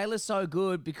the trailer's so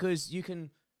good because you can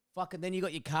fucking, then you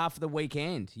got your car for the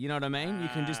weekend. You know what I mean? You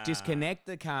can just disconnect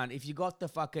the car. If you got the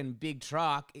fucking big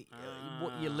truck,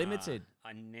 you're limited.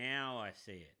 Now I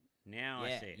see it.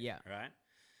 I see it. Yeah. Right?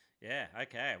 Yeah,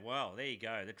 okay. Well, there you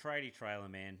go. The tradie trailer,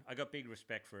 man. I got big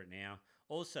respect for it now.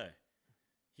 Also,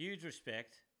 huge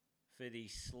respect for the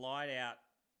slide out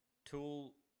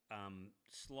tool,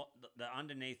 the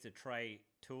underneath the tray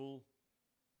tool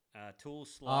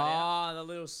slide out. Oh, the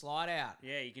little slide out.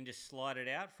 Yeah, you can just slide it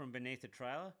out from beneath the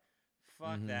trailer.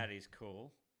 Fuck, that is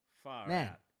cool. Far Man.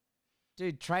 out.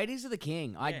 Dude, tradies are the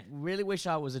king. Yeah. I really wish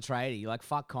I was a tradie. Like,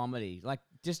 fuck comedy. Like,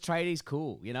 just tradies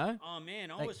cool, you know? Oh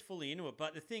man, I Like- was fully into it.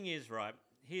 But the thing is, right?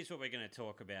 Here's what we're going to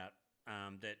talk about.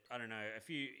 That I don't know if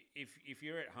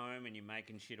you're at home and you're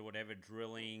making shit or whatever,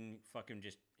 drilling, fucking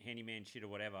just handyman shit or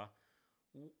whatever.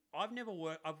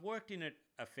 I've worked in it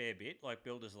a fair bit, like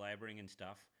builders labouring and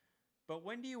stuff. But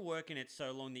when do you work in it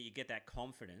so long that you get that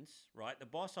confidence, right? The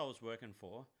boss I was working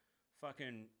for,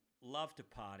 fucking loved to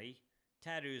party,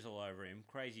 tattoos all over him,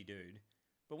 crazy dude.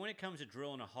 But when it comes to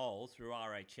drilling a hole through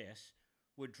RHS,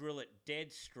 would drill it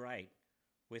dead straight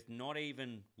with not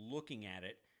even looking at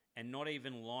it and not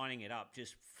even lining it up,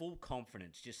 just full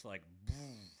confidence, just like,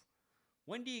 boom.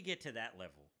 When do you get to that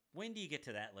level?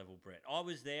 Brett? I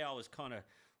was there, I was kind of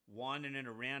winding it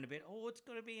around a bit. Oh, it's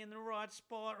got to be in the right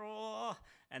spot. Oh.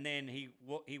 And then he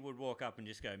would walk up and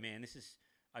just go, man,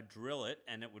 I'd drill it,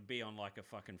 and it would be on like a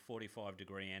fucking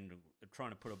 45-degree angle, trying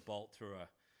to put a bolt through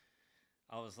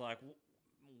I was like,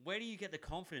 where do you get the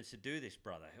confidence to do this,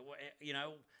 brother? You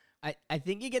know? I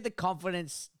think you get the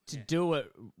confidence to do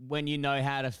it when you know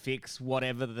how to fix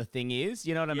whatever the thing is.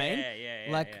 You know what I mean? Yeah.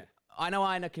 Like, I know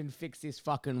I can fix this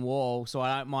fucking wall, so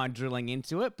I don't mind drilling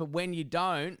into it. But when you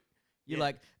don't, you're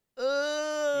like,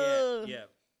 ugh.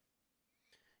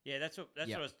 Yeah, that's what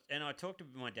I was, and I talked to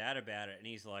my dad about it, and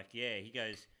he's like, he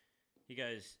goes,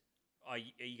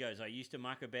 he goes, I used to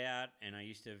muck about, and I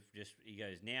used to just. He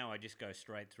goes, now I just go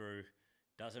straight through.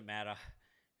 Doesn't matter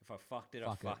if I fucked it,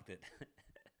 I fucked it.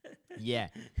 Yeah.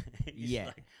 He's Yeah.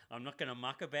 like, I'm not gonna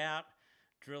muck about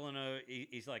drilling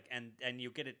He's like, and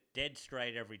you'll get it dead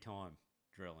straight every time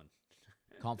drilling.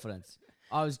 Confidence.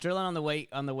 I was drilling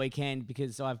on the weekend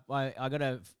because I got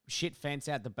a shit fence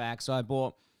out the back, so I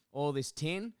bought all this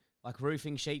tin, like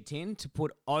roofing sheet tin, to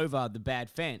put over the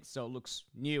bad fence so it looks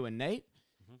new and neat.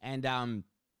 Mm-hmm. And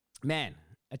man,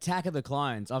 Attack of the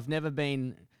Clones. I've never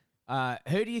been.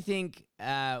 Who do you think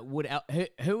would?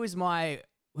 Who is my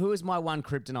one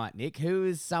kryptonite, Nick? Who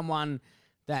is someone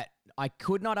that I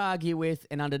could not argue with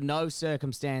and under no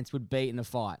circumstance would beat in a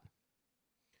fight?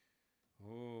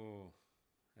 Oh,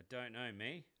 I don't know,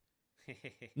 me.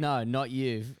 No, not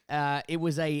you. It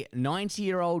was a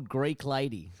 90-year-old Greek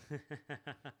lady.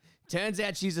 Turns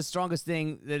out she's the strongest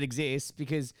thing that exists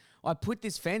because I put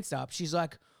this fence up. She's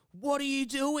like, what are you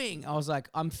doing? I was like,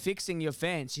 I'm fixing your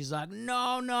fence. She's like,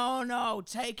 no,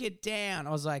 take it down.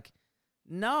 I was like,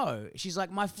 no. She's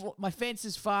like, my fence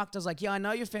is fucked. I was like, yeah, I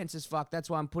know your fence is fucked. That's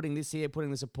why I'm putting this here,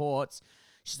 putting the supports.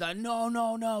 She's like,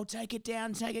 no, take it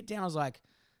down. I was like,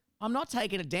 I'm not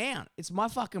taking it down. It's my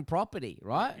fucking property,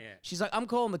 right? Yeah. She's like, I'm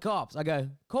calling the cops. I go,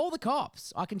 call the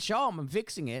cops. I can show them I'm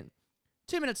fixing it.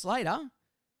 2 minutes later,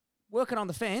 working on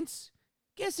the fence,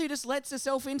 guess who just lets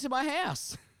herself into my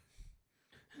house?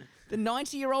 The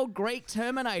 90-year-old Greek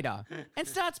Terminator, and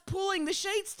starts pulling the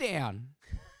sheets down.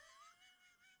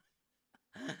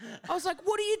 I was like,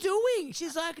 what are you doing?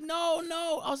 She's like,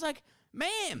 no. I was like,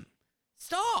 ma'am,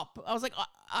 stop. I was like,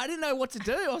 I didn't know what to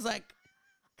do. I was like,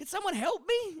 can someone help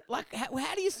me? Like,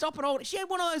 how do you stop an old... She had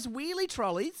one of those wheelie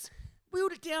trolleys,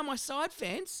 wheeled it down my side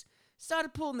fence,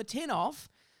 started pulling the tin off,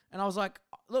 and I was like,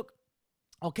 look,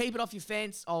 I'll keep it off your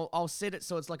fence. I'll set it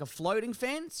so it's like a floating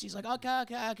fence. She's like,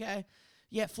 okay.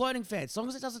 Yeah, floating fence, as long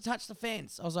as it doesn't touch the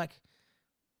fence. I was like,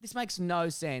 this makes no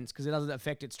sense because it doesn't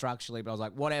affect it structurally, but I was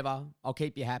like, whatever, I'll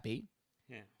keep you happy.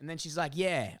 Yeah. And then she's like,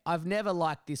 yeah, I've never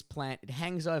liked this plant. It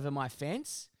hangs over my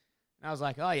fence. And I was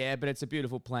like, oh, yeah, but it's a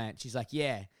beautiful plant. She's like,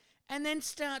 yeah. And then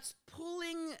starts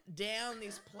pulling down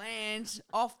this plant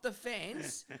off the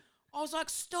fence. I was like,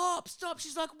 stop.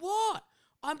 She's like, what?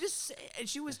 I'm just... And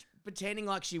she was pretending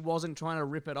like she wasn't trying to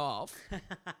rip it off.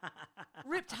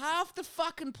 Ripped half the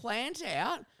fucking plant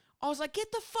out. I was like,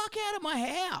 get the fuck out of my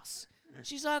house.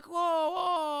 She's like, whoa.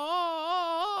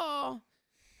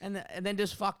 And then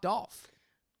just fucked off.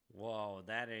 Whoa,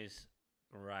 that is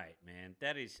great, man.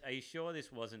 That is... Are you sure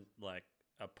this wasn't like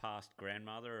a past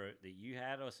grandmother that you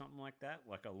had or something like that?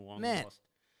 Like a long lost...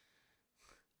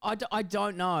 I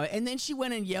don't know. And then she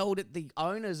went and yelled at the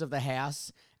owners of the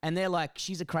house, and they're like,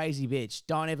 she's a crazy bitch.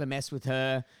 Don't ever mess with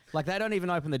her. Like, they don't even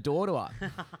open the door to her.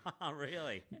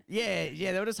 Really? Yeah,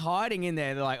 they were just hiding in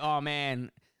there. They're like, oh,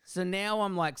 man. So now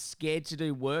I'm, like, scared to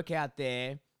do work out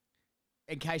there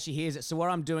in case she hears it. So what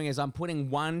I'm doing is I'm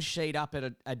putting one sheet up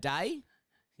at a day.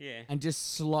 Yeah. And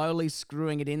just slowly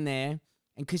screwing it in there.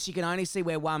 And because she can only see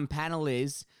where one panel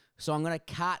is, so I'm going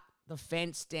to cut the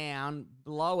fence down,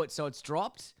 blow it so it's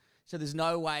dropped. So there's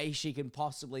no way she can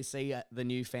possibly see the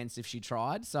new fence if she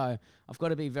tried. So I've got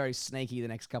to be very sneaky the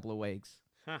next couple of weeks.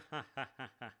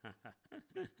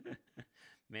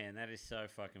 Man, that is so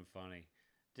fucking funny.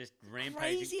 Just rampaging.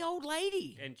 Crazy old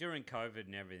lady. And during COVID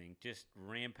and everything, just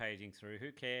rampaging through.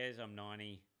 Who cares? I'm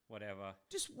 90, whatever.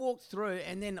 Just walked through,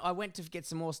 and then I went to get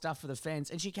some more stuff for the fence,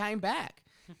 and she came back.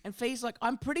 And Fee's like,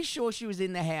 I'm pretty sure she was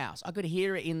in the house. I could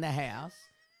hear her in the house.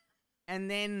 And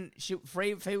then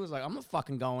Fee was like, I'm not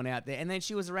fucking going out there. And then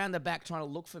she was around the back trying to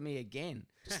look for me again.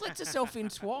 Just lets herself in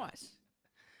twice.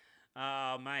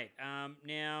 Oh, mate.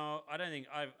 Now I don't think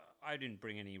I didn't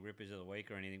bring any rippers of the week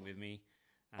or anything with me.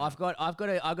 I've got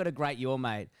a great your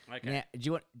mate. Okay. Now, do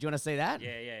you want to see that?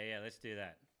 Yeah. Let's do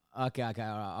that. Okay.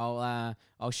 All right.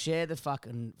 I'll share the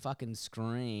fucking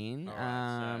screen. All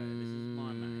right. So this is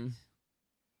my mate.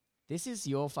 This is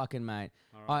your fucking mate.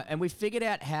 All right. And we figured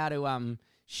out how to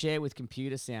share with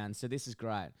computer sound. So this is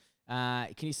great.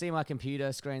 Can you see my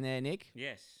computer screen there, Nick?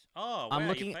 Yes. Oh, wow, I'm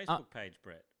looking your Facebook page,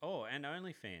 Brett. Oh, and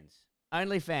OnlyFans.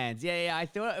 OnlyFans. Yeah. I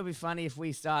thought it would be funny if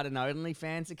we started an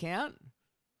OnlyFans account.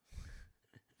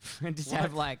 And just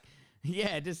have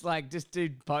just do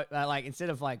like instead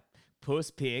of like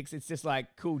puss pics, it's just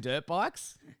like cool dirt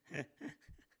bikes.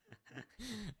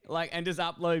 And just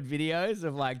upload videos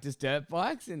of like just dirt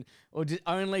bikes or just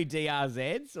only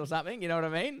DRZs or something, you know what I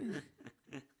mean?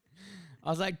 I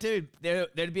was like, dude,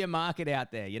 there'd be a market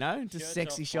out there, you know? Just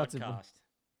Shirts sexy off shots podcast. of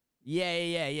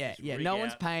Yeah. Just No rig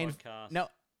one's out paying podcast. no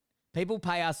people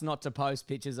pay us not to post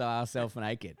pictures of ourselves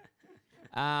naked.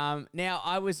 Now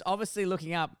I was obviously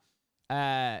looking up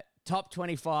top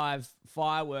 25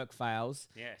 firework fails.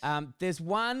 Yes. There's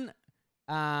one.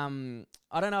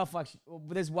 I don't know if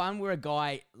there's one where a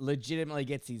guy legitimately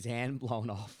gets his hand blown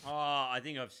off. Oh, I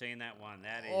think I've seen that one.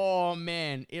 That is. Oh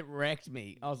man, it wrecked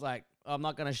me. I was like, I'm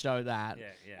not going to show that.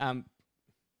 Yeah.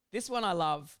 This one I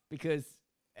love because,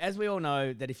 as we all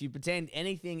know, that if you pretend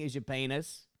anything is your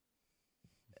penis,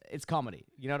 it's comedy.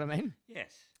 You know what I mean?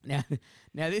 Yes.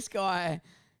 Now this guy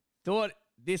thought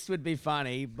this would be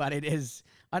funny, but it is.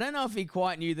 I don't know if he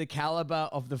quite knew the caliber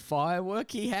of the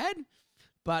firework he had,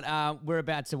 but we're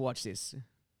about to watch this.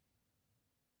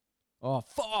 Oh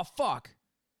fuck!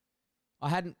 I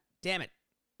hadn't. Damn it!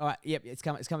 All right, yep, it's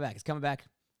coming. It's coming back. It's coming back.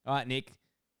 All right, Nick,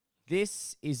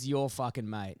 this is your fucking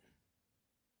mate.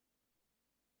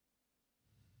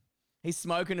 He's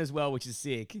smoking as well, which is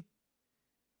sick.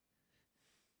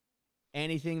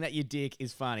 Anything that you dick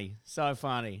is funny. So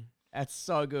funny. That's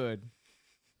so good.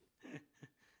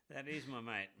 That is my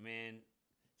mate, man.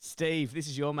 Steve, this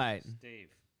is your mate. Steve.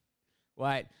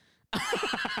 Wait.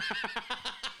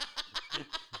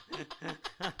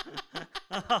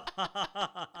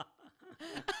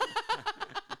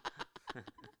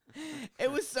 It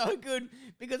was so good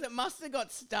because it must have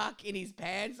got stuck in his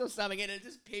pants or something and it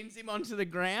just pins him onto the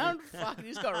ground. Fuck, he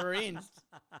just got rinsed.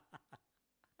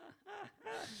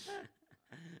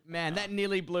 Man, that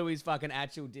nearly blew his fucking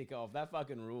actual dick off. That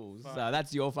fucking rules. Fuck. So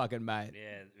that's your fucking mate.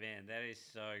 Yeah, man, that is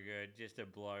so good. Just a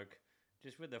bloke,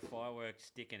 just with the fireworks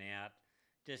sticking out,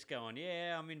 just going,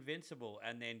 yeah, I'm invincible,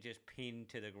 and then just pinned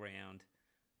to the ground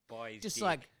by his Just dick.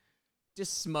 like,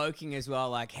 just smoking as well.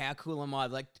 Like, how cool am I?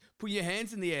 Like, put your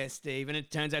hands in the air, Steve. And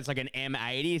it turns out it's like an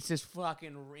M80. It's just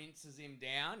fucking rinses him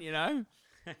down, you know?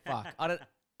 Fuck. I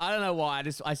don't know why.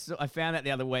 I found that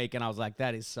the other week and I was like,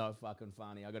 that is so fucking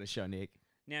funny. I got to show Nick.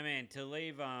 Now, man, to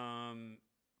leave,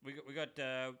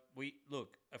 we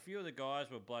look. A few of the guys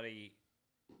were bloody,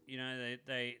 you know,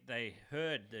 they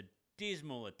heard the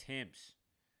dismal attempts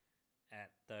at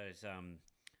those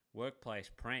workplace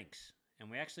pranks, and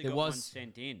we actually got one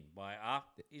sent in by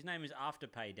his name is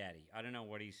Afterpay Daddy. I don't know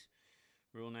what his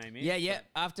real name is. Yeah.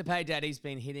 Afterpay Daddy's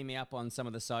been hitting me up on some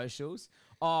of the socials.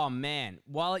 Oh man,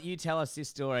 while you tell us this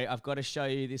story, I've got to show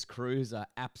you this cruiser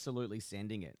absolutely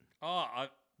sending it.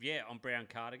 Yeah, on brown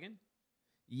cardigan.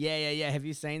 Yeah. Have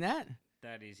you seen that?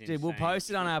 That is insane. Dude, we'll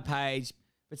post it on our page,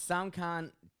 but some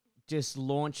cunt just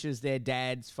launches their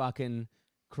dad's fucking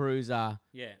cruiser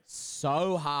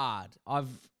so hard.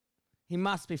 He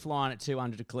must be flying at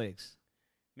 200 clicks.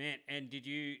 Man, and did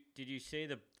you see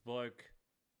the bloke?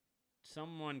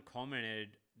 Someone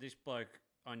commented, this bloke,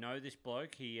 I know this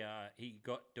bloke, he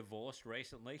got divorced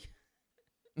recently.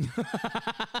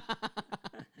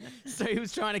 So he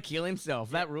was trying to kill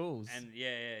himself. That rules. And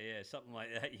yeah, something like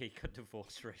that. He got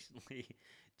divorced recently,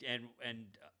 and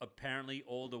apparently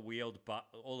all the wheels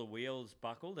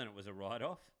buckled, and it was a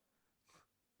write-off.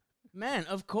 Man,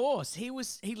 of course. He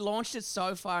launched it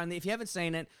so far, and if you haven't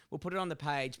seen it, we'll put it on the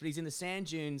page, but he's in the sand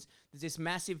dunes. There's this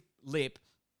massive lip,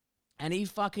 and he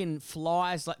fucking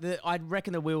flies like I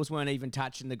reckon the wheels weren't even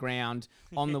touching the ground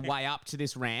on the way up to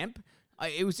this ramp.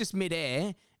 It was just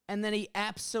midair, and then he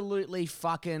absolutely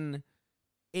fucking,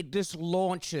 it just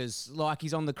launches like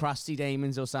he's on the Krusty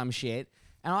Demons or some shit.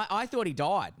 And I thought he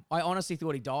died. I honestly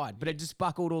thought he died, but it just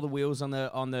buckled all the wheels on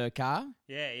the car.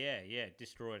 Yeah,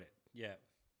 destroyed it. Yeah.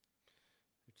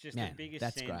 It's just the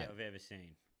biggest send I've ever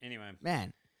seen. Anyway.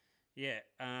 Man. Yeah.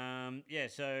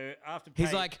 So after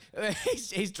he's like,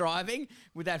 he's driving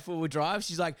with that four-wheel drive.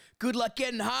 She's like, good luck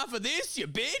getting half of this, you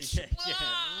bitch. Yeah.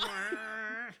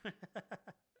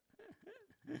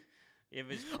 It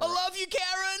was. I love you,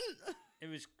 Karen. It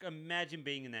was. Imagine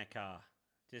being in that car,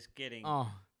 just getting.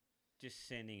 Just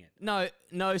sending it.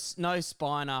 No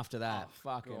spine after that.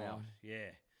 Fucking God. hell.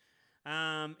 Yeah.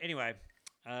 Anyway.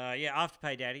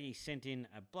 Afterpay Daddy, he sent in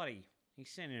a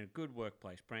good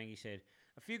workplace prank. He said,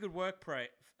 a few good work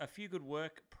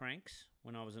pranks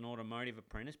when I was an automotive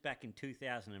apprentice back in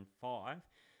 2005.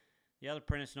 The other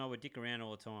apprentice and I would dick around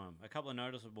all the time. A couple of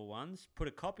noticeable ones. Put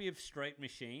a copy of Street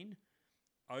Machine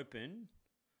open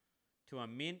to a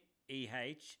Mint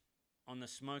EH on the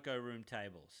smoko room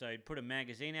table. So he'd put a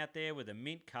magazine out there with a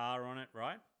Mint car on it,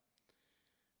 right?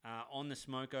 On the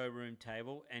smoko room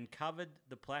table and covered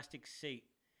the plastic seat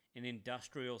in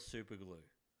industrial superglue.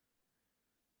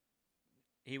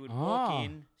 He would walk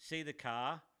in, see the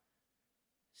car,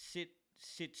 sit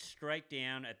straight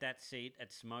down at that seat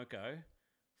at smoko,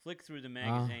 flick through the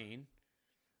magazine.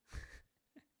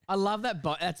 I love that.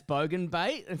 That's bogan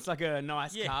bait. It's like a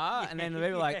nice car. And then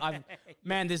they were like,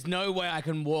 man, there's no way I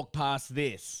can walk past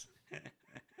this.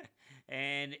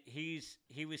 And he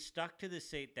was stuck to the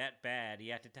seat that bad, he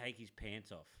had to take his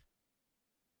pants off.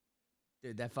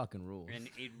 Dude, that fucking rules. And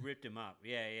it ripped him up.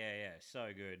 Yeah. So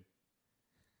good.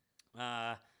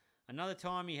 Another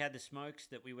time he had the smokes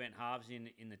that we went halves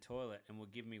in the toilet and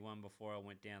would give me one before I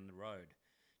went down the road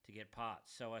to get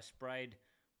parts. So I sprayed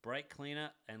brake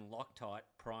cleaner and Loctite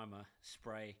primer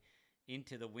spray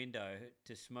into the window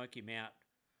to smoke him out,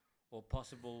 or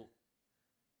possible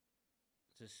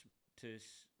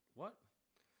what?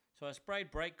 So I sprayed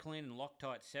brake clean and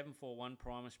Loctite 741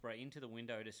 primer spray into the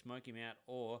window to smoke him out,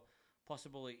 or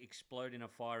possibly explode in a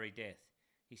fiery death.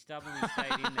 He stubbornly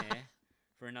stayed in there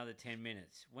for another 10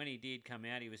 minutes. When he did come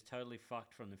out, he was totally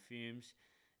fucked from the fumes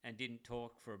and didn't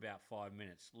talk for about 5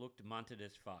 minutes. Looked munted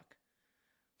as fuck.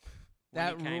 When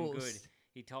That he came rules. good,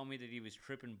 he told me that he was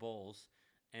tripping balls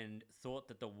and thought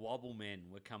that the wobble men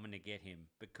were coming to get him,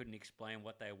 but couldn't explain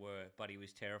what they were, but he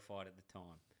was terrified at the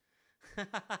time.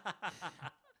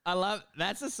 I love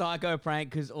that's a psycho prank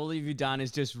because all you've done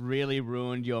is just really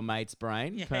ruined your mate's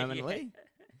brain permanently.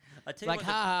 I It's like,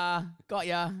 ha, got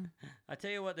ya. I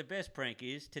tell you what the best prank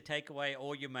is, to take away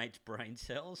all your mate's brain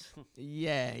cells.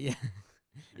 Yeah.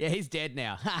 Yeah, he's dead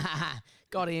now.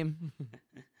 Got him.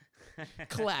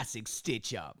 Classic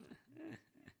stitch up.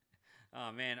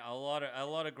 Oh man, a lot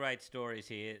of great stories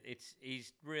here.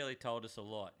 He's really told us a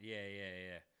lot.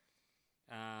 Yeah.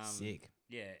 Sick.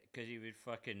 Yeah, because he would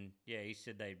fucking he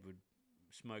said they would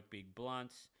smoke big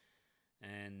blunts,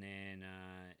 and then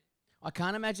I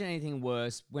can't imagine anything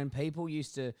worse when people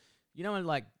used to, when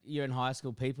like you're in high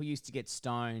school, people used to get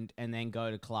stoned and then go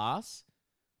to class.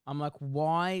 I'm like,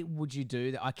 why would you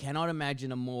do that? I cannot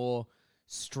imagine a more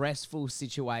stressful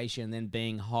situation than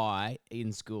being high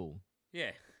in school.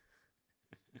 yeah.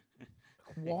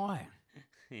 Why?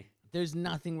 Yeah. There's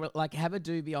nothing like have a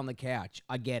doobie on the couch.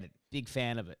 I get it. Big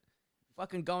fan of it.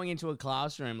 Fucking going into a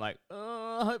classroom like,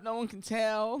 oh, I hope no one can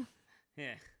tell.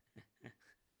 Yeah.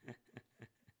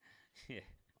 Yeah.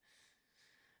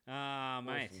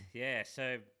 Mate. Awful. Yeah,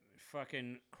 so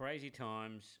fucking crazy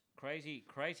times. Crazy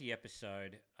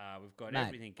episode. We've got Mate,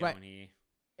 everything great. going here.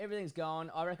 Everything's going.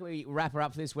 I reckon we wrap her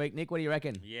up for this week. Nick, what do you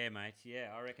reckon? Yeah, mate. Yeah,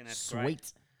 I reckon that's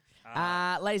Sweet.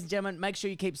 great. Ladies and gentlemen, make sure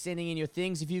you keep sending in your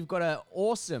things. If you've got an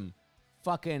awesome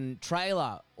fucking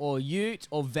trailer or ute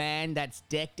or van that's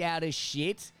decked out as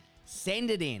shit,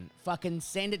 send it in. Fucking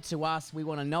send it to us. We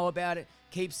want to know about it.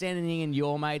 Keep sending in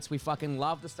your mates. We fucking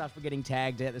love the stuff we're getting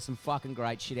tagged at. There's some fucking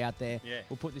great shit out there. Yeah.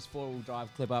 We'll put this four-wheel drive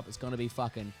clip up. It's going to be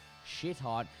fucking shit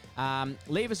hot.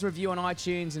 Leave us a review on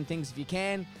iTunes and things if you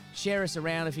can. Share us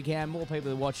around if you can. More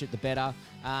people who watch it, the better.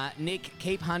 Nick,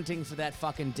 keep hunting for that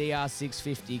fucking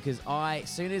DR650 because as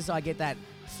soon as I get that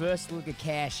first look of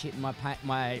cash hitting my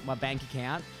bank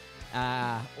account,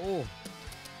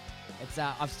 it's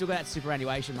I've still got that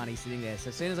superannuation money sitting there. So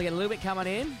as soon as I get a little bit coming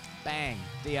in, bang,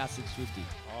 DR650.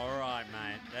 All right,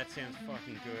 mate. That sounds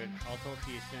fucking good. I'll talk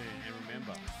to you soon. And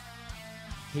remember,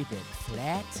 Keep it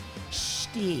flat,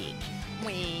 stick.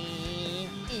 I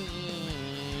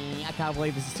can't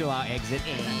believe this is still our exit.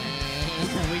 We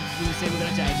said we're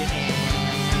going to change it.